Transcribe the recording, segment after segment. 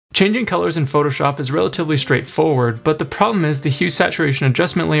Changing colors in Photoshop is relatively straightforward, but the problem is the hue saturation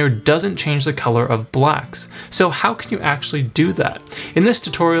adjustment layer doesn't change the color of blacks. So how can you actually do that? In this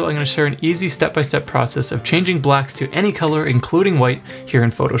tutorial, I'm going to share an easy step-by-step process of changing blacks to any color, including white, here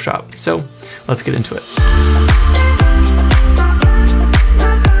in Photoshop. So let's get into it.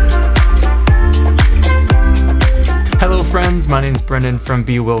 Hello friends, my name is Brendan from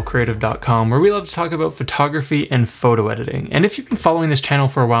BeWillCreative.com, where we love to talk about photography and photo editing. And if you've been following this channel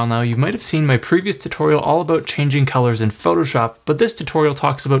for a while now, you might have seen my previous tutorial all about changing colors in Photoshop, but this tutorial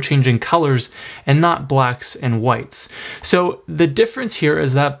talks about changing colors and not blacks and whites. So the difference here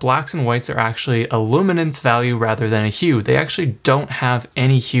is that blacks and whites are actually a luminance value rather than a hue. They actually don't have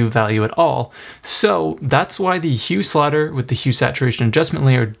any hue value at all. So that's why the hue slider with the hue saturation adjustment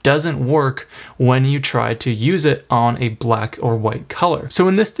layer doesn't work when you try to use it on a black or white color. So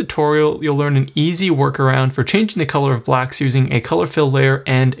in this tutorial, you'll learn an easy workaround for changing the color of blacks using a color fill layer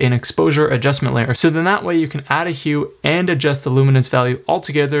and an exposure adjustment layer. So then that way you can add a hue and adjust the luminance value all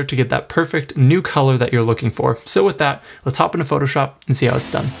together to get that perfect new color that you're looking for. So with that, let's hop into Photoshop and see how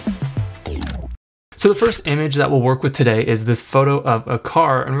it's done. So the first image that we'll work with today is this photo of a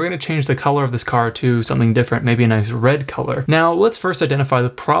car, and we're going to change the color of this car to something different, maybe a nice red color. Now let's first identify the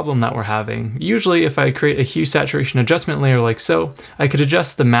problem that we're having. Usually if I create a hue saturation adjustment layer like so, I could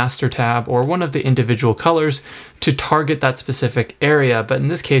adjust the master tab or one of the individual colors to target that specific area, but in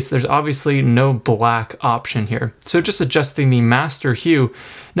this case there's obviously no black option here. So just adjusting the master hue,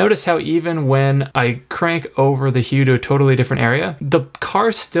 notice how even when I crank over the hue to a totally different area, the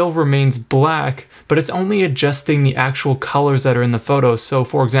car still remains black, but it's only adjusting the actual colors that are in the photo. So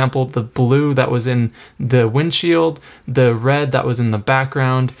for example, the blue that was in the windshield, the red that was in the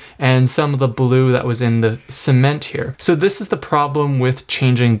background, and some of the blue that was in the cement here. So this is the problem with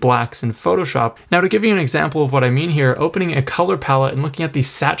changing blacks in Photoshop. Now to give you an example of what I mean here, opening a color palette and looking at the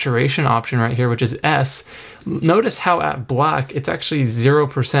saturation option right here, which is S, notice how at black it's actually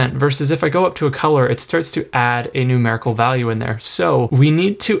 0%, versus if I go up to a color, it starts to add a numerical value in there. So we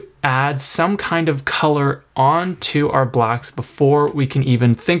need to add some kind of color onto our blacks before we can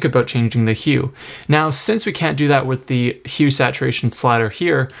even think about changing the hue. Now, since we can't do that with the hue saturation slider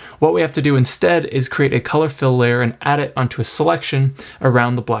here, what we have to do instead is create a color fill layer and add it onto a selection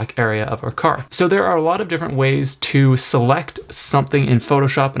around the black area of our car. So there are a lot of different ways to select something in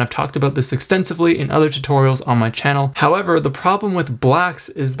Photoshop, and I've talked about this extensively in other tutorials on my channel. However, the problem with blacks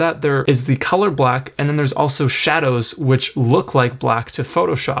is that there is the color black, and then there's also shadows which look like black to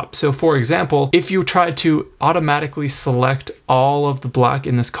Photoshop. So for example, if you try to automatically select all of the black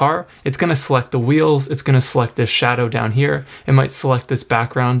in this car, it's going to select the wheels, it's going to select this shadow down here, it might select this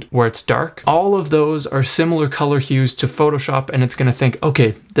background where it's dark. All of those are similar color hues to Photoshop, and it's going to think,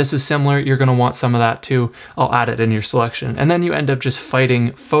 okay, this is similar, you're going to want some of that too, I'll add it in your selection. And then you end up just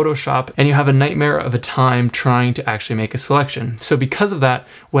fighting Photoshop, and you have a nightmare of a time trying to actually make a selection. So because of that,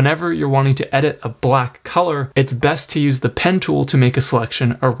 whenever you're wanting to edit a black color, it's best to use the pen tool to make a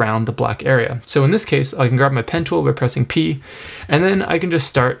selection around the black area. So in this case, I can grab my pen tool by pressing P, and then I can just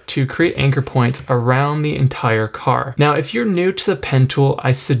start to create anchor points around the entire car. Now, if you're new to the pen tool,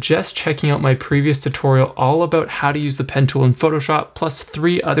 I suggest checking out my previous tutorial all about how to use the pen tool in Photoshop, plus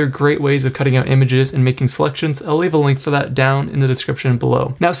 3 other great ways of cutting out images and making selections. I'll leave a link for that down in the description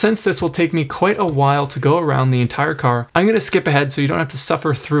below. Now, since this will take me quite a while to go around the entire car, I'm going to skip ahead so you don't have to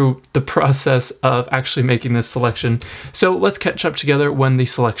suffer through the process of actually making this selection. So let's catch up together when the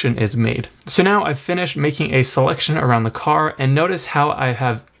selection is made. So now I've finished making a selection around the car, and notice how I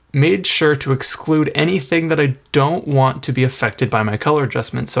have made sure to exclude anything that I don't want to be affected by my color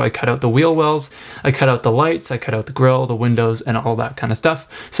adjustment. So I cut out the wheel wells, I cut out the lights, I cut out the grille, the windows, and all that kind of stuff.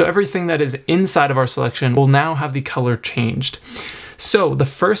 So everything that is inside of our selection will now have the color changed. So the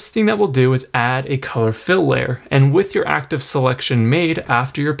first thing that we'll do is add a color fill layer. And with your active selection made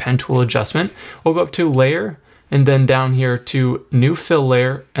after your pen tool adjustment, we'll go up to layer, and then down here to new fill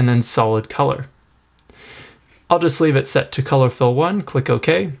layer, and then solid color. I'll just leave it set to color fill 1, click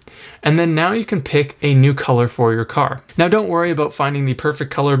OK, and then now you can pick a new color for your car. Now don't worry about finding the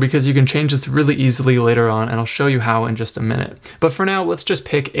perfect color, because you can change this really easily later on, and I'll show you how in just a minute. But for now, let's just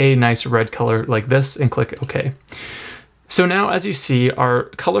pick a nice red color like this and click OK. So now, as you see, our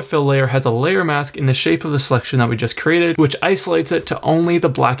color fill layer has a layer mask in the shape of the selection that we just created, which isolates it to only the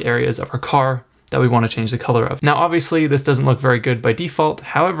black areas of our car that we want to change the color of. Now obviously this doesn't look very good by default,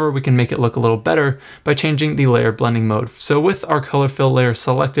 however we can make it look a little better by changing the layer blending mode. So with our color fill layer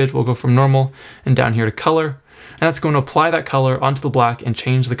selected, we'll go from normal and down here to color, and that's going to apply that color onto the black and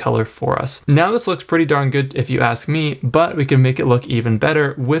change the color for us. Now this looks pretty darn good if you ask me, but we can make it look even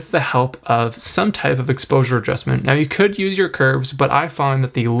better with the help of some type of exposure adjustment. Now you could use your curves, but I find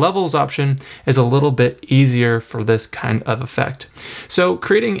that the levels option is a little bit easier for this kind of effect. So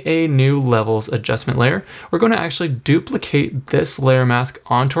creating a new levels adjustment layer, we're going to actually duplicate this layer mask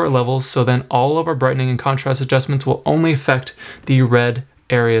onto our levels, so then all of our brightening and contrast adjustments will only affect the red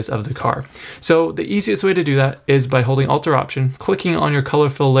areas of the car. So the easiest way to do that is by holding Alt or Option, clicking on your color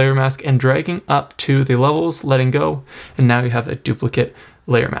fill layer mask and dragging up to the levels, letting go, and now you have a duplicate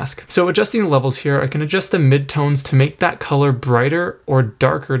layer mask. So adjusting the levels here, I can adjust the midtones to make that color brighter or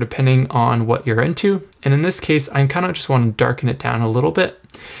darker depending on what you're into. And in this case, I kind of just want to darken it down a little bit.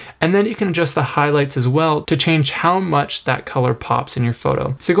 And then you can adjust the highlights as well to change how much that color pops in your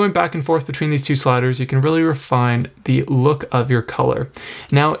photo. So going back and forth between these two sliders, you can really refine the look of your color.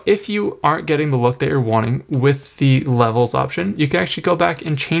 Now, if you aren't getting the look that you're wanting with the levels option, you can actually go back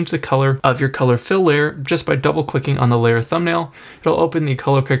and change the color of your color fill layer just by double clicking on the layer thumbnail. It'll open the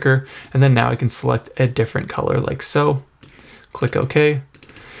color picker, and then now I can select a different color like so. Click OK,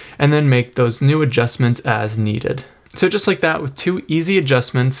 and then make those new adjustments as needed. So just like that, with two easy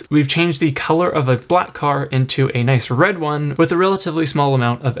adjustments, we've changed the color of a black car into a nice red one with a relatively small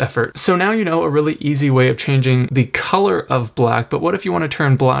amount of effort. So now you know a really easy way of changing the color of black, but what if you want to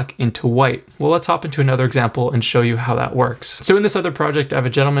turn black into white? Well, let's hop into another example and show you how that works. So in this other project, I have a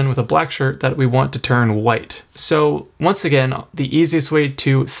gentleman with a black shirt that we want to turn white. So once again, the easiest way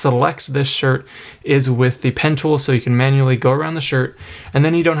to select this shirt is with the pen tool, so you can manually go around the shirt, and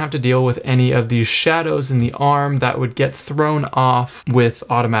then you don't have to deal with any of these shadows in the arm that would get thrown off with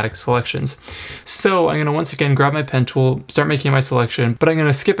automatic selections. So I'm going to once again grab my pen tool, start making my selection, but I'm going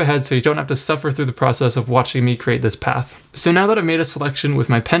to skip ahead so you don't have to suffer through the process of watching me create this path. So now that I've made a selection with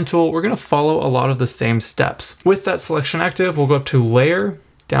my pen tool, we're going to follow a lot of the same steps. With that selection active, we'll go up to Layer,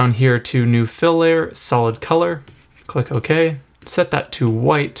 down here to New Fill Layer, Solid Color, click OK, set that to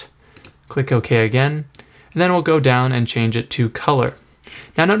white, click OK again, and then we'll go down and change it to Color.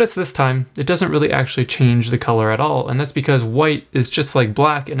 Now notice this time, it doesn't really actually change the color at all, and that's because white is just like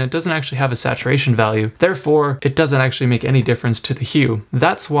black and it doesn't actually have a saturation value. Therefore, it doesn't actually make any difference to the hue.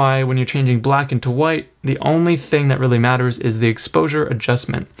 That's why when you're changing black into white, the only thing that really matters is the exposure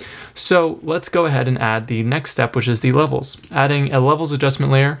adjustment. So let's go ahead and add the next step, which is the levels. Adding a levels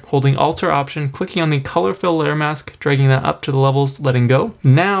adjustment layer, holding Alt or Option, clicking on the color fill layer mask, dragging that up to the levels, letting go.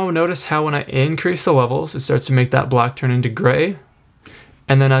 Now notice how when I increase the levels, it starts to make that black turn into gray.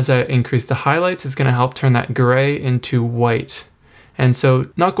 And then as I increase the highlights, it's going to help turn that gray into white. And so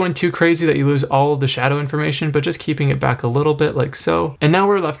not going too crazy that you lose all of the shadow information, but just keeping it back a little bit like so. And now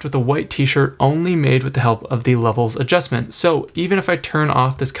we're left with a white t-shirt only made with the help of the levels adjustment. So even if I turn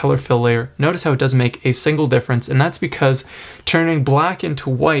off this color fill layer, notice how it doesn't make a single difference. And that's because turning black into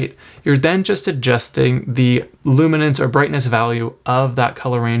white, you're then just adjusting the luminance or brightness value of that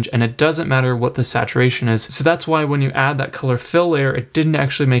color range, and it doesn't matter what the saturation is. So that's why when you add that color fill layer, it didn't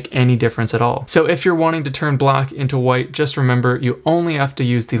actually make any difference at all. So if you're wanting to turn black into white, just remember you only have to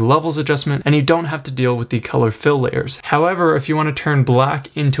use the levels adjustment and you don't have to deal with the color fill layers. However, if you want to turn black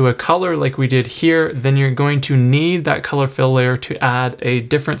into a color like we did here, then you're going to need that color fill layer to add a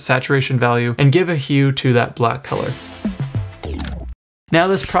different saturation value and give a hue to that black color. Now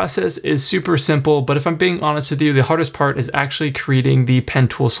this process is super simple, but if I'm being honest with you, the hardest part is actually creating the pen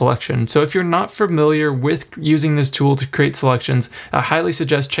tool selection. So if you're not familiar with using this tool to create selections, I highly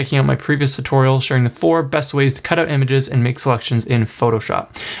suggest checking out my previous tutorial sharing the 4 best ways to cut out images and make selections in Photoshop.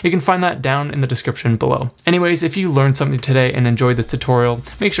 You can find that down in the description below. Anyways, if you learned something today and enjoyed this tutorial,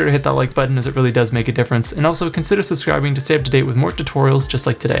 make sure to hit that like button as it really does make a difference, and also consider subscribing to stay up to date with more tutorials just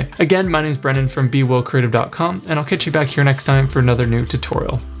like today. Again, my name is Brendan from BeWillCreative.com, and I'll catch you back here next time for another new tutorial.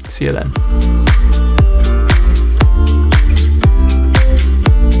 See you then.